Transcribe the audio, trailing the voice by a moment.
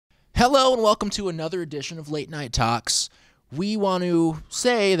Hello and welcome to another edition of Late Night Talks. We want to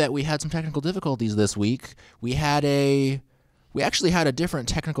say that we had some technical difficulties this week. We actually had a different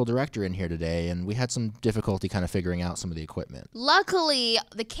technical director in here today, and we had some difficulty kind of figuring out some of the equipment. Luckily,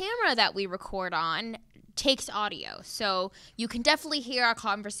 the camera that we record on takes audio, so you can definitely hear our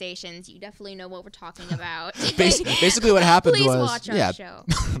conversations. You definitely know what we're talking about. Basically what happened Please was... watch our show.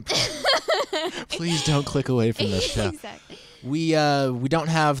 Please don't click away from this show. Exactly. We don't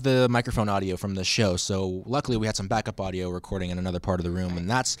have the microphone audio from the show, so luckily we had some backup audio recording in another part of the room, and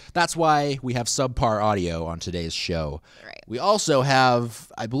that's why we have subpar audio on today's show. Right. We also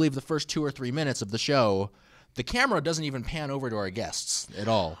have, I believe, the first 2 or 3 minutes of the show, the camera doesn't even pan over to our guests at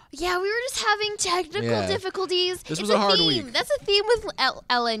all. Yeah, we were just having technical difficulties. This was a hard theme. week. That's a theme with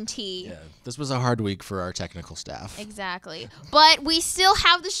LNT. Yeah, this was a hard week for our technical staff. Exactly. But we still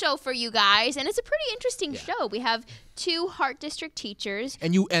have the show for you guys, and it's a pretty interesting show. We have 2 Hart District teachers.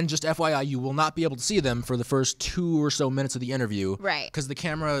 And just FYI, you will not be able to see them for the first 2 or so minutes of the interview. Right. Because the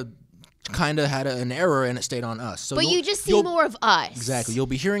camera kind of had an error and it stayed on us. So but you just see more of us. Exactly. You'll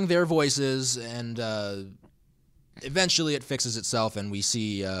be hearing their voices, and eventually it fixes itself and we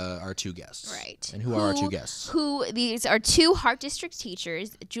see our 2 guests. Right. And who are our 2 guests? These are 2 Hart District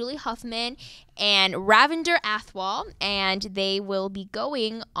teachers, Julie Huffman and Ravinder Athwal, and they will be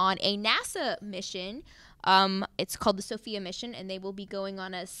going on a NASA mission. It's called the Sophia mission, and they will be going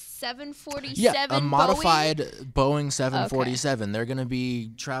on a 747 Yeah, a modified Boeing 747. Okay. They're going to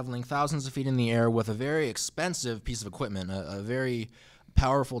be traveling thousands of feet in the air with a very expensive piece of equipment, a very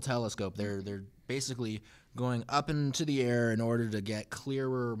powerful telescope. They're basically going up into the air in order to get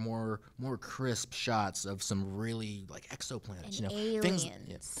clearer, more crisp shots of some really like exoplanets, and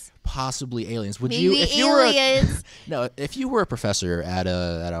aliens. Possibly aliens. Would Maybe you, if aliens. if you were a professor at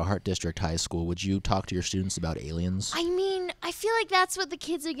a Hart District high school, would you talk to your students about aliens? I mean, I feel like that's what the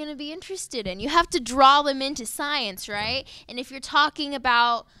kids are going to be interested in. You have to draw them into science, right? And if you're talking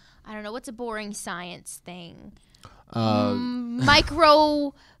about, I don't know, what's a boring science thing?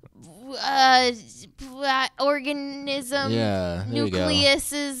 Micro organism,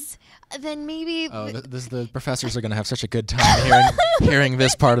 nucleuses, then maybe... the professors are going to have such a good time hearing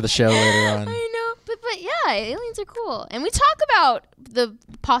this part of the show later on. I know, but yeah, aliens are cool. And we talk about the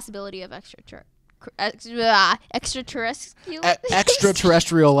possibility of extraterrestrial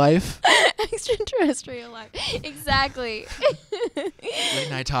extraterrestrial life. Extraterrestrial life. Exactly.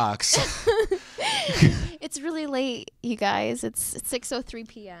 Late Night Talks. It's really late, you guys. It's 6:03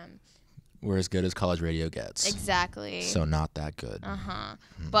 p.m. We're as good as college radio gets. Exactly. So not that good.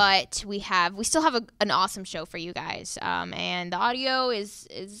 But we still have an awesome show for you guys. And the audio it's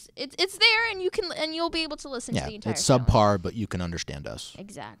there, and you'll be able to listen to the entire it's show. subpar, but you can understand us.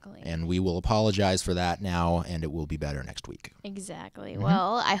 Exactly. And we will apologize for that now, and it will be better next week. Exactly.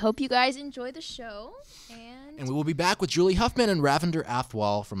 Well, I hope you guys enjoy the show, and we will be back with Julie Huffman and Ravinder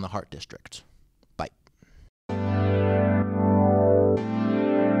Athwal from the Hart District. Bye.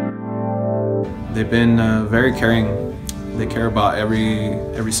 They've been very caring. They care about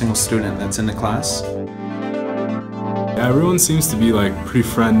every single student that's in the class. Yeah, everyone seems to be like pretty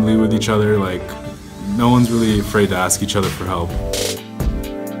friendly with each other. Like no one's really afraid to ask each other for help.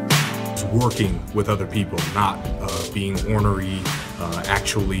 Working with other people, not being ornery,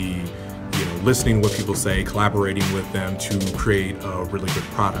 actually, listening to what people say, collaborating with them to create a really good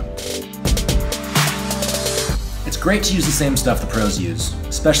product. It's great to use the same stuff the pros use,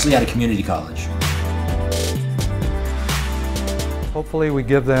 especially at a community college. Hopefully we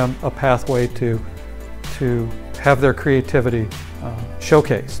give them a pathway to have their creativity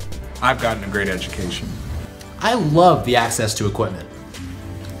showcased. I've gotten a great education. I love the access to equipment.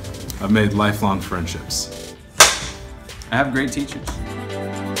 I've made lifelong friendships. I have great teachers.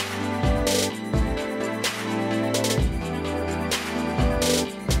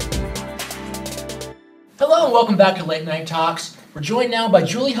 Hello and welcome back to Late Night Talks. We're joined now by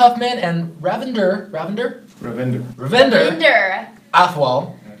Julie Huffman and Ravinder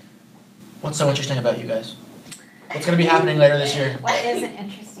Athwal. What's so interesting about you guys? What's going to be happening later this year? What isn't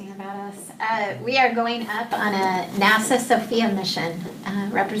interesting about us? We are going up on a NASA Sophia mission,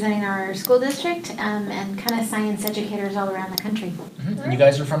 representing our school district and kind of science educators all around the country. And you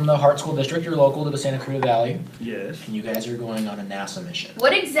guys are from the Hart School District. You're local to the Santa Cruz Valley. Yes. And you guys are going on a NASA mission.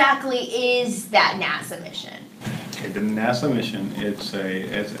 What exactly is that NASA mission? Okay, the NASA mission, it's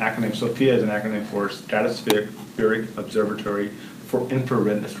acronym, SOFIA is an acronym for Stratospheric Observatory for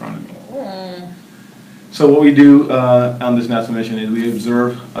Infrared Astronomy. So what we do on this NASA mission is we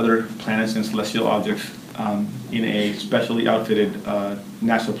observe other planets and celestial objects in a specially outfitted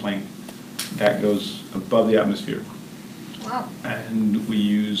NASA plane that goes above the atmosphere. Wow. And we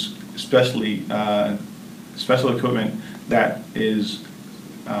use specially special equipment that is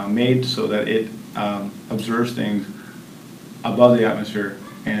made so that it observes things above the atmosphere,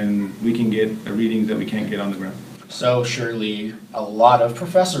 and we can get readings that we can't get on the ground. So surely a lot of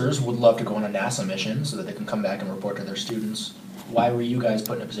professors would love to go on a NASA mission so that they can come back and report to their students. Why were you guys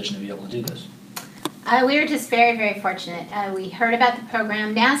put in a position to be able to do this? We were just very, very fortunate. We heard about the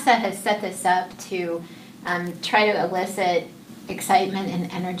program. NASA has set this up to try to elicit excitement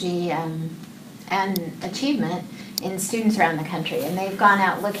and energy and achievement in students around the country. And they've gone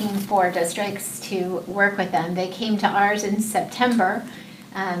out looking for districts to work with them. They came to ours in September.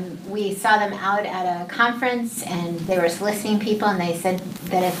 We saw them out at a conference, and they were soliciting people, and they said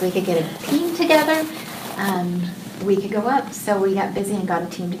that if we could get a team together, we could go up. So we got busy and got a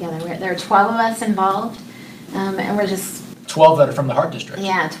team together. There are 12 of us involved, and we're just 12 that are from the Heart District.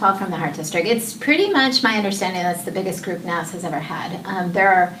 Yeah, 12 from the Heart District. It's pretty much my understanding that's the biggest group NASA's ever had. There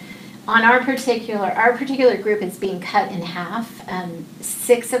are, on our particular group is being cut in half.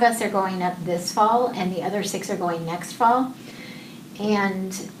 6 of us are going up this fall, and the other 6 are going next fall.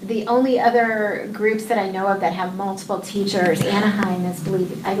 And the only other groups that I know of that have multiple teachers, Anaheim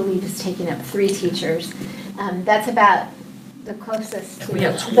I believe is taking up 3 teachers. That's about the closest to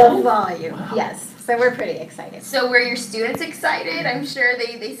the volume. Wow. Yes. So we're pretty excited. So were your students excited? I'm sure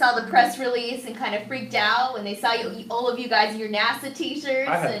they saw the press release and kind of freaked out when they saw all of you guys in your NASA t-shirts.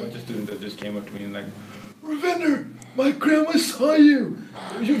 I had a bunch of students that just came up to me and like, Ravinder, my grandma saw you.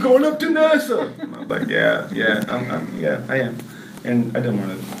 You're going up to NASA. And I was like, yeah, I am. And I didn't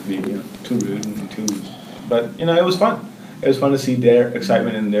want to be, too rude and too, but it was fun. It was fun to see their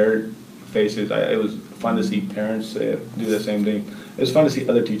excitement in their faces. It was fun to see parents do the same thing. It was fun to see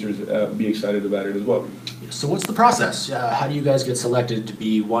other teachers be excited about it as well. So what's the process? How do you guys get selected to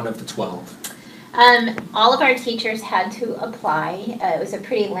be one of the 12? All of our teachers had to apply. It was a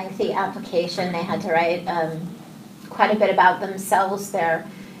pretty lengthy application. They had to write quite a bit about themselves, their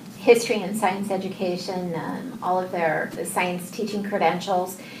history and science education, all of their science teaching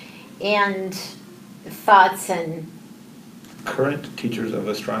credentials, and thoughts and current teachers of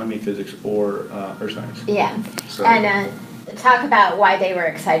astronomy, physics, or earth science. Yeah, so. And talk about why they were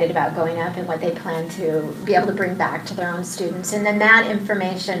excited about going up and what they plan to be able to bring back to their own students. And then that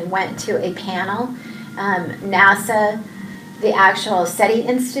information went to a panel. NASA, the actual SETI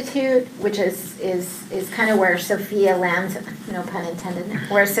Institute, which is kind of where Sophia lands, no pun intended,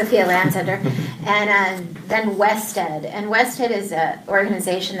 where Sophia lands under, and then WestEd. And WestEd is an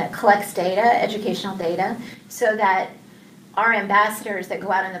organization that collects data, educational data, so that our ambassadors that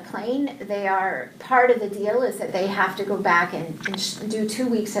go out on the plane, they are, part of the deal is that they have to go back and do 2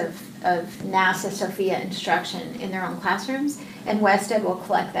 weeks of NASA Sophia instruction in their own classrooms, and WestEd will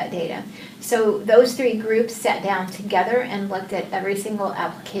collect that data. So those 3 groups sat down together and looked at every single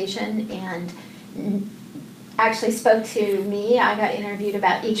application and actually spoke to me. I got interviewed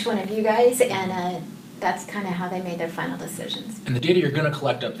about each one of you guys, and that's kind of how they made their final decisions. And the data you're going to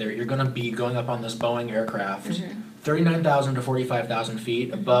collect up there, you're going to be going up on this Boeing aircraft, 39,000 to 45,000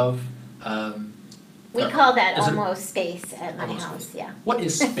 feet above. We call that almost space at my house, yeah. What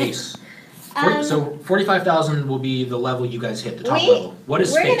is space? So 45,000 will be the level you guys hit, the top level. What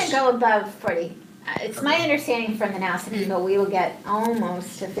is space? We're going to go above 40. It's my understanding from the NASA people we will get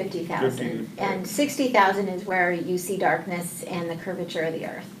almost to 50,000. And 60,000 is where you see darkness and the curvature of the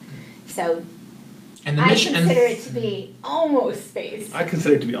Earth. So and the mission, I consider it to be almost space. I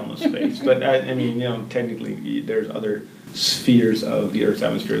consider it to be almost space. But I mean, technically there's other spheres of the Earth's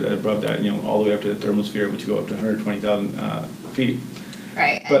atmosphere that are above that, all the way up to the thermosphere, which go up to 120,000 feet.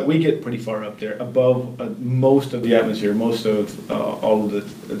 Right. But we get pretty far up there, above most of the atmosphere, most of all of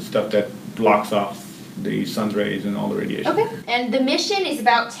the stuff that blocks off the sun's rays and all the radiation. Okay. And the mission is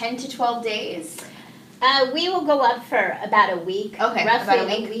about 10 to 12 days? We will go up for about a week, roughly about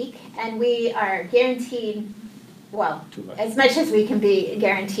a week, and we are guaranteed, well, as much as we can be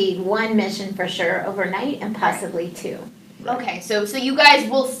guaranteed, 1 mission for sure overnight and possibly 2. Okay, so you guys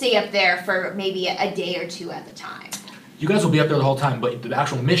will stay up there for maybe a day or 2 at the time. You guys will be up there the whole time, but the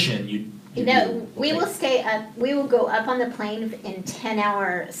actual mission, we will stay up. We will go up on the plane in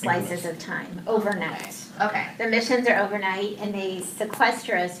 10-hour slices of time overnight. Okay. The missions are overnight, and they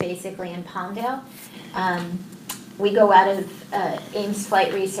sequester us basically in Palmdale. We go out of Ames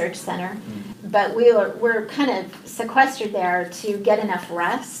Flight Research Center, but we're kind of sequestered there to get enough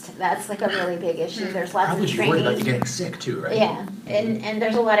rest. That's like a really big issue. There's lots of training. You're worried about you getting sick too, right? Yeah, and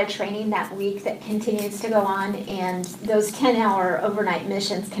there's a lot of training that week that continues to go on, and those 10-hour overnight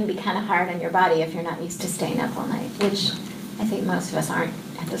missions can be kind of hard on your body if you're not used to staying up all night, which I think most of us aren't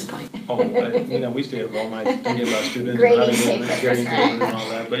at this point. Oh, we stay up all night thinking about students, Grading and how they papers, grading right? papers and all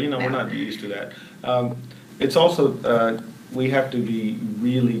that, but we're not used to that. It's also, we have to be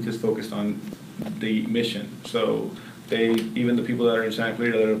really just focused on the mission. So even the people that are in Santa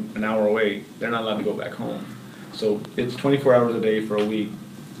Clarita that are an hour away, they're not allowed to go back home. So it's 24 hours a day for a week,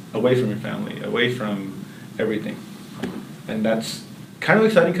 away from your family, away from everything. And that's kind of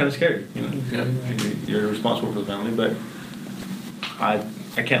exciting, kind of scary, You're responsible for the family, but I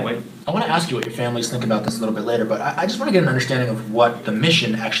can't wait. I want to ask you what your families think about this a little bit later, but I just want to get an understanding of what the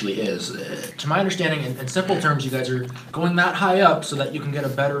mission actually is. To my understanding, in simple terms, you guys are going that high up so that you can get a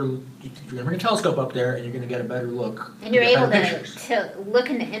better, you're going to bring a telescope up there and you're going to get a better look. And you're able to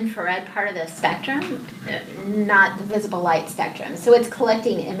look in the infrared part of the spectrum, not the visible light spectrum. So it's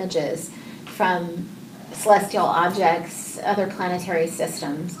collecting images from celestial objects, other planetary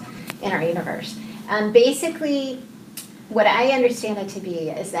systems in our universe. Basically, what I understand it to be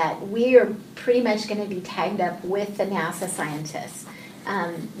is that we are pretty much going to be tagged up with the NASA scientists,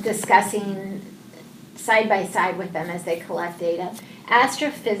 discussing side by side with them as they collect data.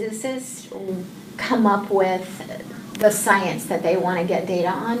 Astrophysicists come up with the science that they want to get data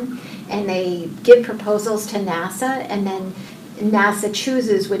on, and they give proposals to NASA, and then NASA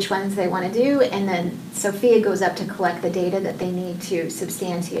chooses which ones they want to do, and then SOFIA goes up to collect the data that they need to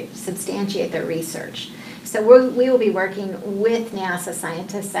substantiate their research. So we will be working with NASA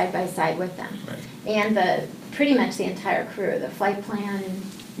scientists side by side with them. Right. And pretty much the entire crew, the flight plan,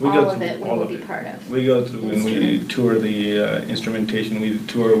 all of it we will be part of. We go through and we tour the instrumentation. We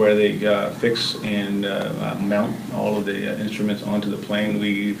tour where they fix and mount all of the instruments onto the plane.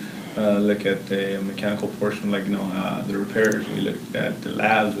 We look at the mechanical portion, like the repairs. We look at the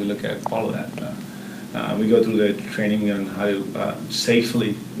labs. We look at all of that. We go through the training on how to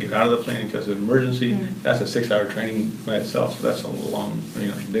safely get out of the plane because of emergency. That's a 6-hour training by itself, so that's a long,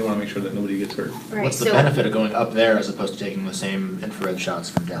 they want to make sure that nobody gets hurt. Right. What's the benefit of going up there as opposed to taking the same infrared shots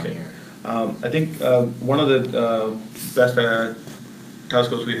from down here? I think one of the best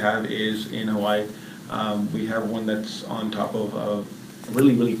telescopes we have is in Hawaii. We have one that's on top of a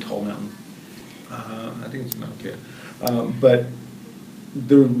really, really tall mountain. I think it's Mount Kea. But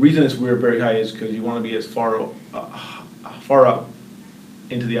the reason we're very high is because you want to be as far up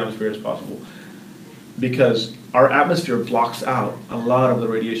into the atmosphere as possible, because our atmosphere blocks out a lot of the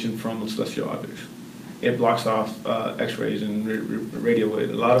radiation from the celestial objects. It blocks off X-rays and radio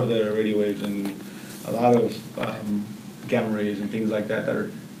waves, a lot of the radio waves and a lot of gamma rays and things like that that are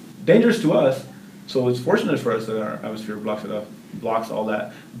dangerous to us. So it's fortunate for us that our atmosphere blocks it up, blocks all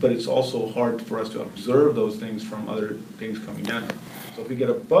that, but it's also hard for us to observe those things from other things coming down. So if we get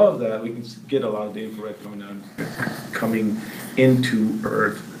above that, we can get a lot of the infrared coming down, coming into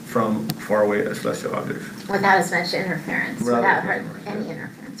Earth from far away celestial objects. Without as much interference, without any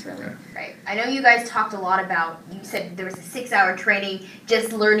interference, really. Right. I know you guys talked a lot about, you said there was a 6-hour training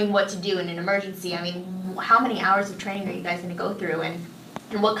just learning what to do in an emergency. I mean, how many hours of training are you guys going to go through, and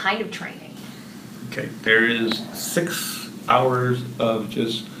what kind of training? Okay, there is 6 hours of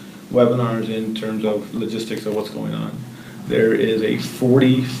just webinars in terms of logistics of what's going on. There is a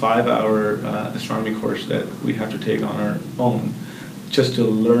 45-hour astronomy course that we have to take on our own just to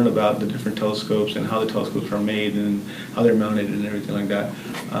learn about the different telescopes and how the telescopes are made and how they're mounted and everything like that.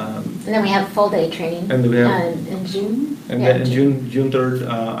 And then we have full-day training and we have, in June. And then in June 3rd,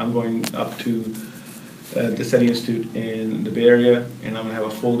 I'm going up to the SETI Institute in the Bay Area, and I'm going to have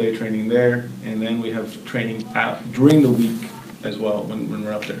a full-day training there. And then we have training out during the week as well when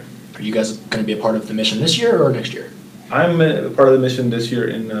we're up there. Are you guys going to be a part of the mission this year or next year? I'm a part of the mission this year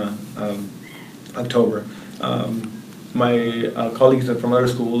in October. My colleagues from other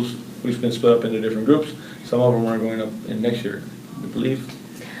schools, we've been split up into different groups. Some of them are going up in next year, I believe.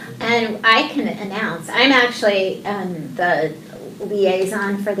 And I can announce, I'm actually the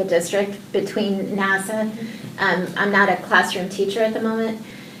liaison for the district between NASA. I'm not a classroom teacher at the moment,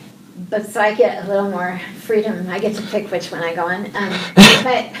 but so I get a little more freedom. I get to pick which one I go on.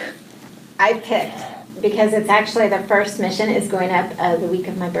 But I picked, because it's actually the first mission is going up the week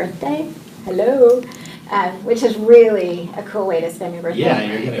of my birthday. Hello. Which is really a cool way to spend your birthday. Yeah,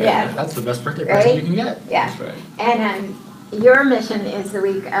 you're gonna, that's the best birthday present you can get. Yeah. That's right. And your mission is the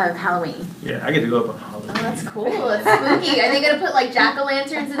week of Halloween. Yeah, I get to go up on Halloween. Oh, that's cool. It's spooky. Are they going to put like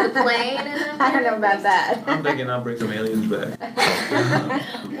jack-o'-lanterns in the plane? I don't know about that. I'm thinking I'll bring some aliens back.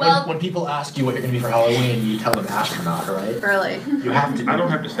 Well, when people ask you what you're going to be for Halloween, you tell them astronaut, right? Really? You have to. I don't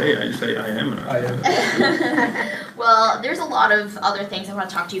have to say it. I just say I am. Well, there's a lot of other things I want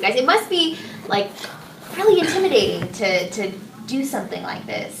to talk to you guys. It must be like really intimidating to do something like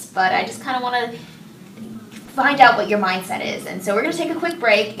this, but I just kind of want to find out what your mindset is. And so we're going to take a quick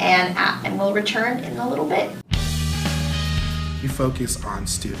break, and we'll return in a little bit. We focus on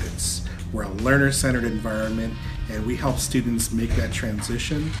students. We're a learner-centered environment, and we help students make that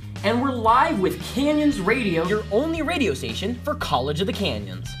transition. And we're live with Canyons Radio, your only radio station for College of the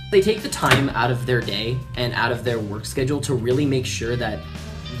Canyons. They take the time out of their day and out of their work schedule to really make sure that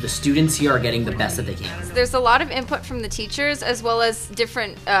the students here are getting the best that they can. There's a lot of input from the teachers as well as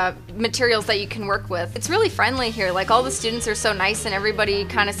different materials that you can work with. It's really friendly here. Like, all the students are so nice and everybody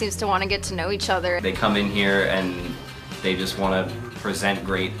kind of seems to want to get to know each other. They come in here and they just want to present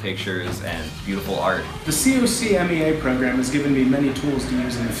great pictures and beautiful art. The COC MEA program has given me many tools to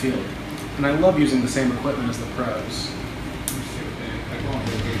use in the field, and I love using the same equipment as the pros.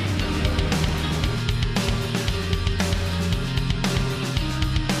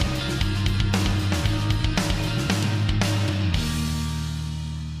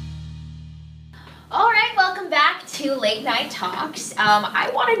 All right, welcome back to Late Night Talks.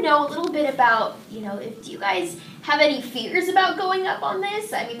 I want to know a little bit about, if you guys have any fears about going up on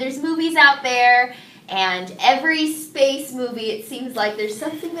this. I mean, there's movies out there, and every space movie, it seems like there's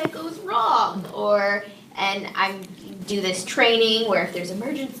something that goes wrong. And I do this training where if there's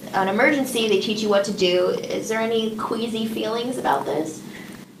an emergency, they teach you what to do. Is there any queasy feelings about this?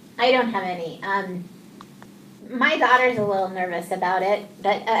 I don't have any. My daughter's a little nervous about it,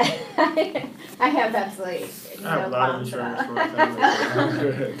 but I have absolutely no problems about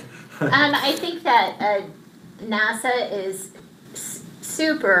it. I think that NASA is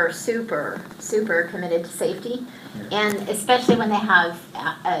super, super, super committed to safety, and especially when they have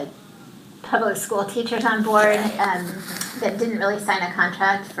public school teachers on board that didn't really sign a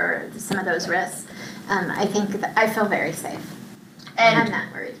contract for some of those risks. I feel very safe, and I'm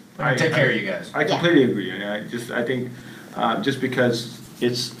not worried. Take care of you guys. I completely agree. I think just because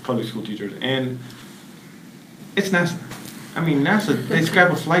it's public school teachers and it's NASA. I mean, NASA, they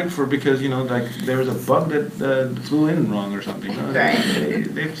scrap a flight because, there was a bug that flew in wrong or something. Right.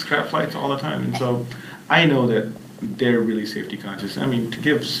 They scrap flights all the time. And so I know that they're really safety conscious. I mean, to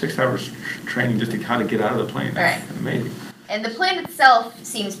give 6 hours training just to how to get out of the plane, that's amazing. And the plane itself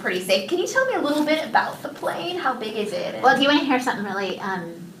seems pretty safe. Can you tell me a little bit about the plane? How big is it? Well, do you want to hear something really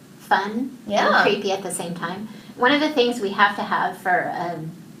fun and creepy at the same time? One of the things we have to have for,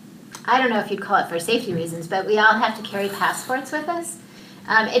 I don't know if you'd call it for safety reasons, but we all have to carry passports with us.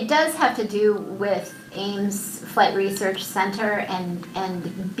 It does have to do with Ames Flight Research Center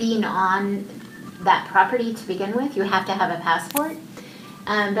and being on that property to begin with. You have to have a passport.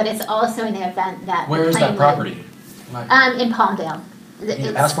 But it's also in the event that Where is that property? In Palmdale. You need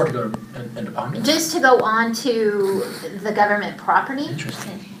a passport to go into Palmdale? Just to go on to the government property.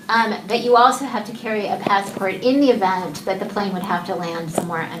 Interesting. But you also have to carry a passport in the event that the plane would have to land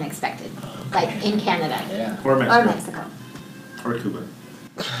somewhere unexpected, like in Canada. Yeah. Or Mexico. Or Mexico. Or Cuba.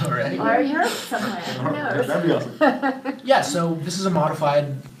 All right. Or Europe somewhere. Who knows? That'd be awesome. Yeah, so this is a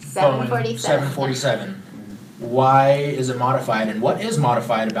modified Boeing 747. 747. Why is it modified, and what is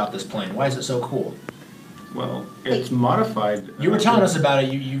modified about this plane? Why is it so cool? Well, it's modified. You were telling us about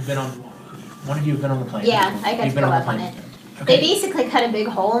it. You've been on. One of you have been on the plane. Yeah, I got You've to been go on up the on plane. it. Okay. They basically cut a big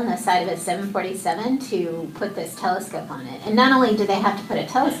hole in the side of a 747 to put this telescope on it. And not only do they have to put a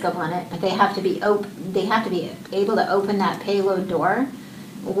telescope on it, but they have to be able to open that payload door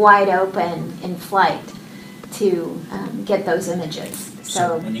wide open in flight to get those images.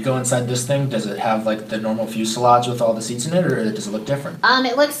 So when you go inside this thing, does it have like the normal fuselage with all the seats in it, or does it look different?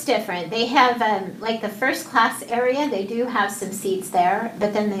 It looks different. They have like the first class area, they do have some seats there,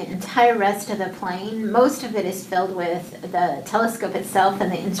 but then the entire rest of the plane, most of it is filled with the telescope itself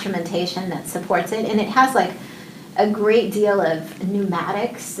and the instrumentation that supports it, and it has like a great deal of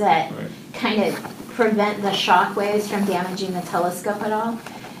pneumatics that kind of prevent the shock waves from damaging the telescope at all.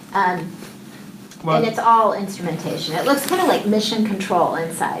 And it's all instrumentation. It looks kind of like mission control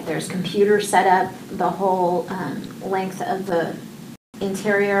inside. There's computers set up the whole length of the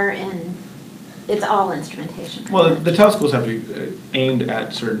interior, and it's all instrumentation. Well, the telescopes have to be aimed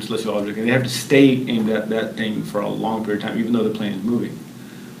at certain celestial objects, and they have to stay aimed at that thing for a long period of time, even though the plane is moving.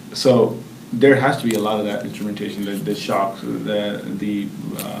 So there has to be a lot of that instrumentation, the shocks, the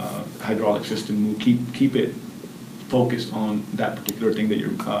hydraulic system will keep it focused on that particular thing that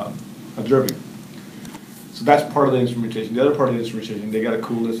you're observing. So that's part of the instrumentation. The other part of the instrumentation, they got to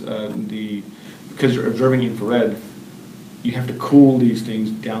cool this, because you're observing infrared, you have to cool these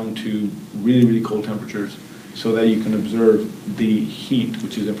things down to really, really cold temperatures so that you can observe the heat,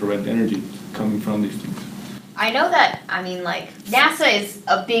 which is infrared energy, coming from these things. I know that, I mean, like, NASA is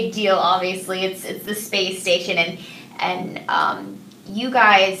a big deal, obviously. It's the space station, and you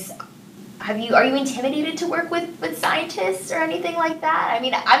guys are you intimidated to work with scientists or anything like that? I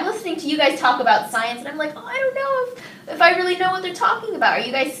mean, I'm listening to you guys talk about science, and I'm like, oh, I don't know if I really know what they're talking about. Are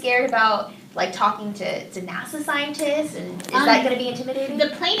you guys scared about like talking to NASA scientists, and is that going to be intimidating? The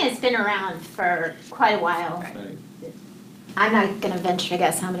plane has been around for quite a while. I'm not going to venture to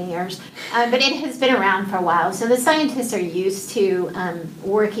guess how many years, but it has been around for a while. So the scientists are used to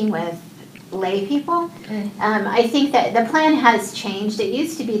working with lay people. I think that the plan has changed. It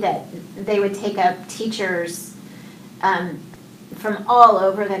used to be that they would take up teachers from all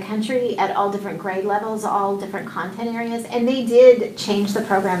over the country at all different grade levels, all different content areas, and they did change the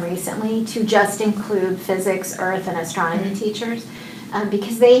program recently to just include physics, earth, and astronomy teachers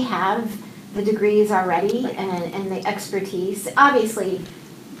because they have the degrees already and the expertise. Obviously,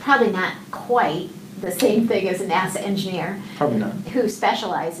 probably not quite the same thing as a NASA engineer. Probably not. Who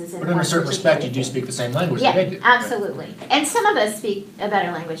specializes in. But in a certain respect, you do speak the same language that they do. Absolutely. And some of us speak a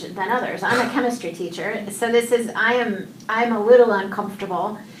better language than others. I'm a chemistry teacher, so I'm a little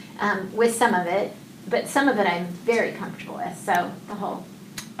uncomfortable with some of it, but some of it I'm very comfortable with. So the whole.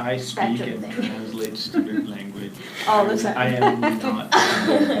 I speak and translate student language. All the time. I am not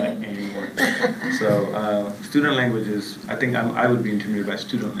anymore. So student language is, I think I would be intimidated by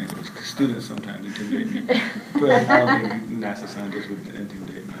student language, because students sometimes intimidate me. But I don't think NASA scientists would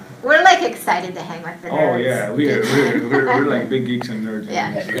intimidate me. We're like excited to hang with the nerds. Oh yeah, we're like big geeks and nerds.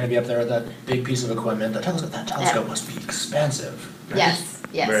 Yeah. You're going to be up there with that big piece of equipment. That telescope must be expensive. Yes,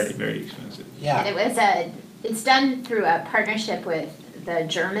 yes. Very, very expensive. Yeah. And it's done through a partnership with the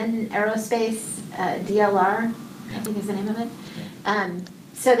German aerospace, DLR, I think is the name of it.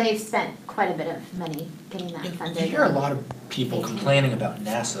 So they've spent quite a bit of money getting that funded. You hear a lot of people complaining about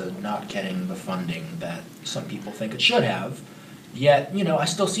NASA not getting the funding that some people think it should have. Yet, I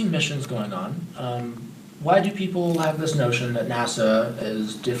still see missions going on. Why do people have this notion that NASA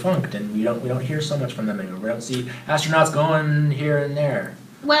is defunct and we don't hear so much from them anymore? We don't see astronauts going here and there.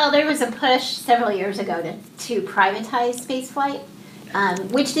 Well, there was a push several years ago to privatize spaceflight.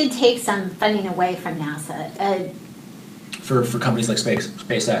 Which did take some funding away from NASA. For companies like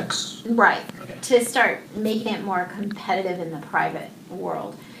SpaceX. Right. Okay. To start making it more competitive in the private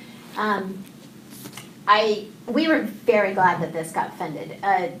world. We were very glad that this got funded.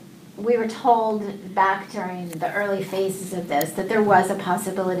 We were told back during the early phases of this that there was a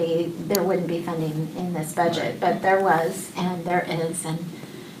possibility there wouldn't be funding in this budget, but there was, and there is, and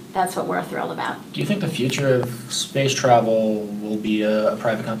that's what we're thrilled about. Do you think the future of space travel will be a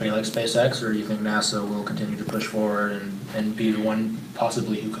private company like SpaceX, or do you think NASA will continue to push forward and be the one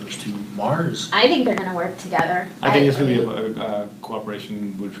possibly who goes to Mars? I think they're going to work together. I think it's going to be a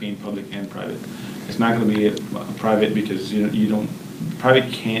cooperation between public and private. It's not going to be a private because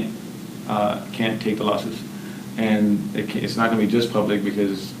private can't take the losses, and it's not going to be just public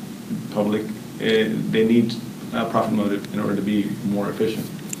because public they need a profit motive in order to be more efficient.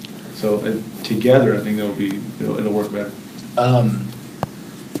 So together, I think it'll work better.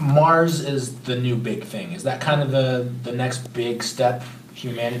 Mars is the new big thing. Is that kind of the next big step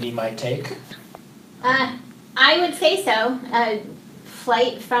humanity might take? I would say so.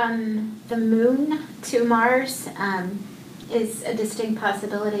 Flight from the moon to Mars is a distinct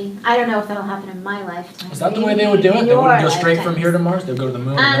possibility. I don't know if that'll happen in my lifetime. Is that the way they would do it? They wouldn't go straight from here to Mars? They'd go to the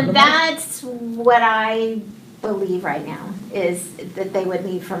moon and then to Mars? That's what I believe right now, is that they would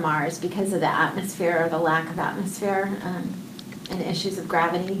leave for Mars because of the atmosphere or the lack of atmosphere and issues of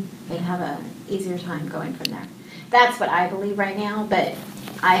gravity. They'd have an easier time going from there. That's what I believe right now, but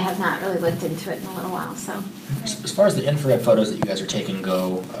I have not really looked into it in a little while. So, as far as the infrared photos that you guys are taking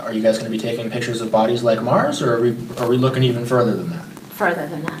go, are you guys going to be taking pictures of bodies like Mars, or are we looking even further than that? Further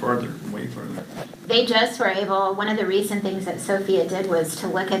than that. Further, way further. They just were able, one of the recent things that Sophia did was to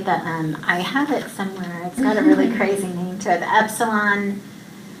look at the, I have it somewhere, it's got a really crazy name to it, the Epsilon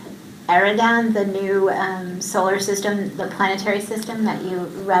Eridan, the new solar system, the planetary system that you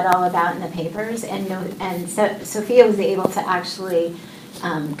read all about in the papers. And so Sophia was able to actually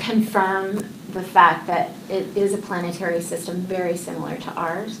confirm the fact that it is a planetary system very similar to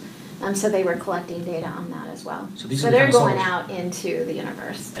ours. So they were collecting data on that as well. So they're going out into the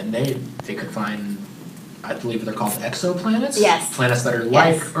universe. And they could find, I believe they're called exoplanets? Yes. Planets that are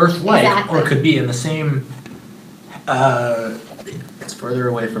like Earth-like, exactly. or could be in the same, it's further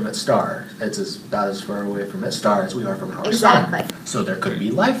away from its star. It's about as far away from its star as we are from our sun. So there could be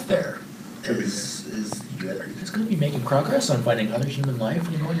life there. Are you guys going to be making progress on finding other human life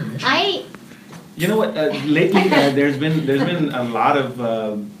when you go on your mission? You know what, lately there's been a lot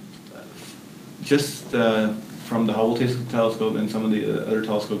of just from the Hubble telescope and some of the other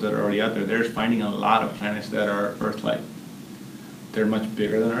telescopes that are already out there, they're finding a lot of planets that are Earth-like. they're much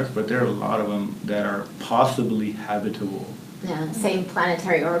bigger than Earth, but there are a lot of them that are possibly habitable. Yeah, same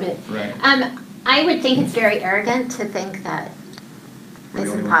planetary orbit. Right. I would think it's very arrogant to think that We're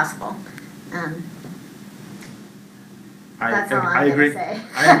it's the only impossible. That's all I'm I agree. gonna say.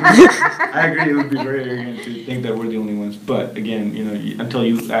 I agree. It would be very arrogant to think that we're the only ones. But again, until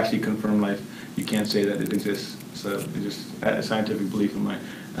you actually confirm life, you can't say that it exists. So it's just a scientific belief of mine.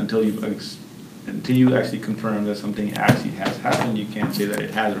 Until you actually confirm that something actually has happened, you can't say that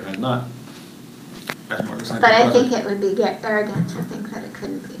it has or has not. That's more of a scientific But I process. think it would be arrogant to think that it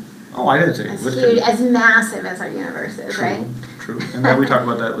couldn't be. Oh, I didn't say it As was huge, as massive as our universe is, right? True. And then we talk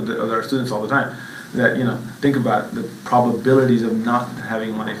about that with our students all the time. That, think about the probabilities of not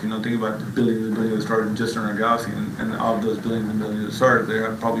having life. Think about the billions and billions of stars just in our galaxy. And of those billions and billions of stars, there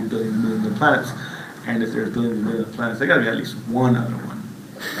are probably billions and billions of planets. And if there's billions and billions of planets, there got to be at least one other one.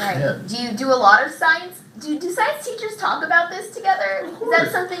 Right. Yeah. Do you do a lot of science? Do science teachers talk about this together? Is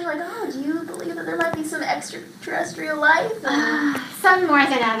that something like, do you believe that there might be some extraterrestrial life? Some more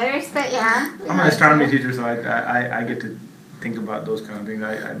than others, but yeah. I'm an astronomy teacher, so I get to think about those kind of things.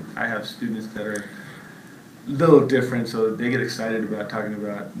 I have students that are a little different, so they get excited about talking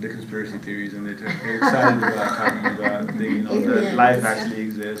about the conspiracy theories, and they're excited about talking about that life actually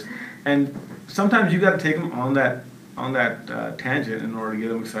exists. And sometimes you got to take them on that tangent in order to get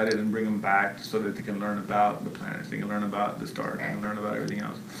them excited and bring them back so that they can learn about the planets, they can learn about the stars, they can learn about everything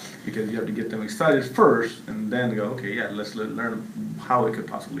else. Because you have to get them excited first, and then go, okay, yeah, let's learn how it could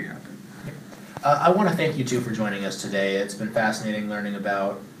possibly happen. I want to thank you two for joining us today. It's been fascinating learning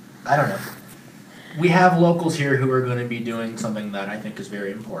about, I don't know, we have locals here who are going to be doing something that I think is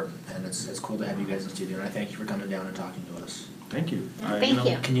very important, and it's cool to have you guys in the studio, and I thank you for coming down and talking to us. Thank you. Thank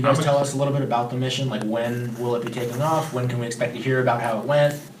you. Can you guys tell us a little bit about the mission? Like, when will it be taking off? When can we expect to hear about how it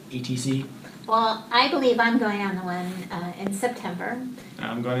went, etc.? Well, I believe I'm going on the one in September.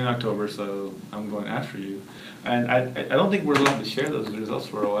 I'm going in October, so I'm going after you. And I don't think we're allowed to share those results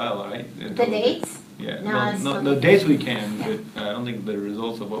for a while, right? The dates? Yeah. No, the dates we can, but I don't think the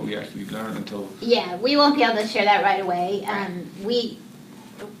results of what we actually learn until. Yeah, we won't be able to share that right away.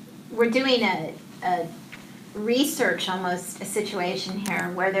 We're doing a research, almost a situation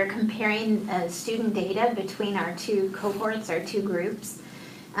here, where they're comparing student data between our two cohorts, our two groups,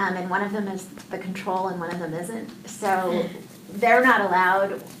 and one of them is the control and one of them isn't. So they're not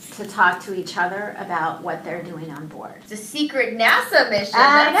allowed to talk to each other about what they're doing on board. It's a secret NASA mission.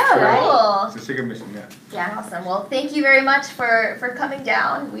 I That's know, cool. right? It's a secret mission, yeah. Yeah, awesome. Well, thank you very much for coming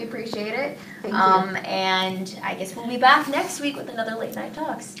down. We appreciate it. Thank you. And I guess we'll be back next week with another Late Night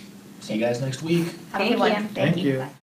Talks. See you guys next week. Have a good one. Thank you. Bye.